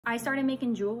I started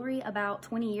making jewelry about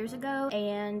 20 years ago,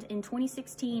 and in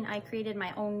 2016, I created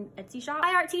my own Etsy shop.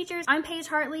 Hi art teachers, I'm Paige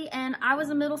Hartley, and I was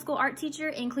a middle school art teacher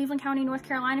in Cleveland County, North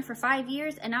Carolina for 5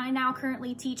 years, and I now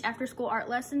currently teach after school art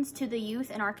lessons to the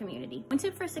youth in our community. One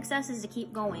tip for success is to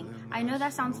keep going. I know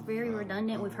that sounds very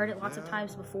redundant, we've heard it lots of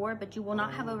times before, but you will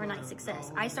not have overnight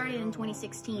success. I started in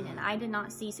 2016 and I did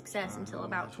not see success until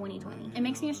about 2020. It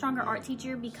makes me a stronger art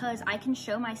teacher because I can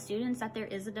show my students that there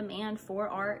is a demand for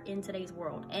art in today's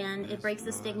world, and it breaks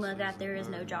the stigma that there is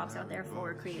no jobs out there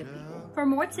for creative people. For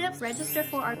more tips, register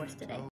for our course today.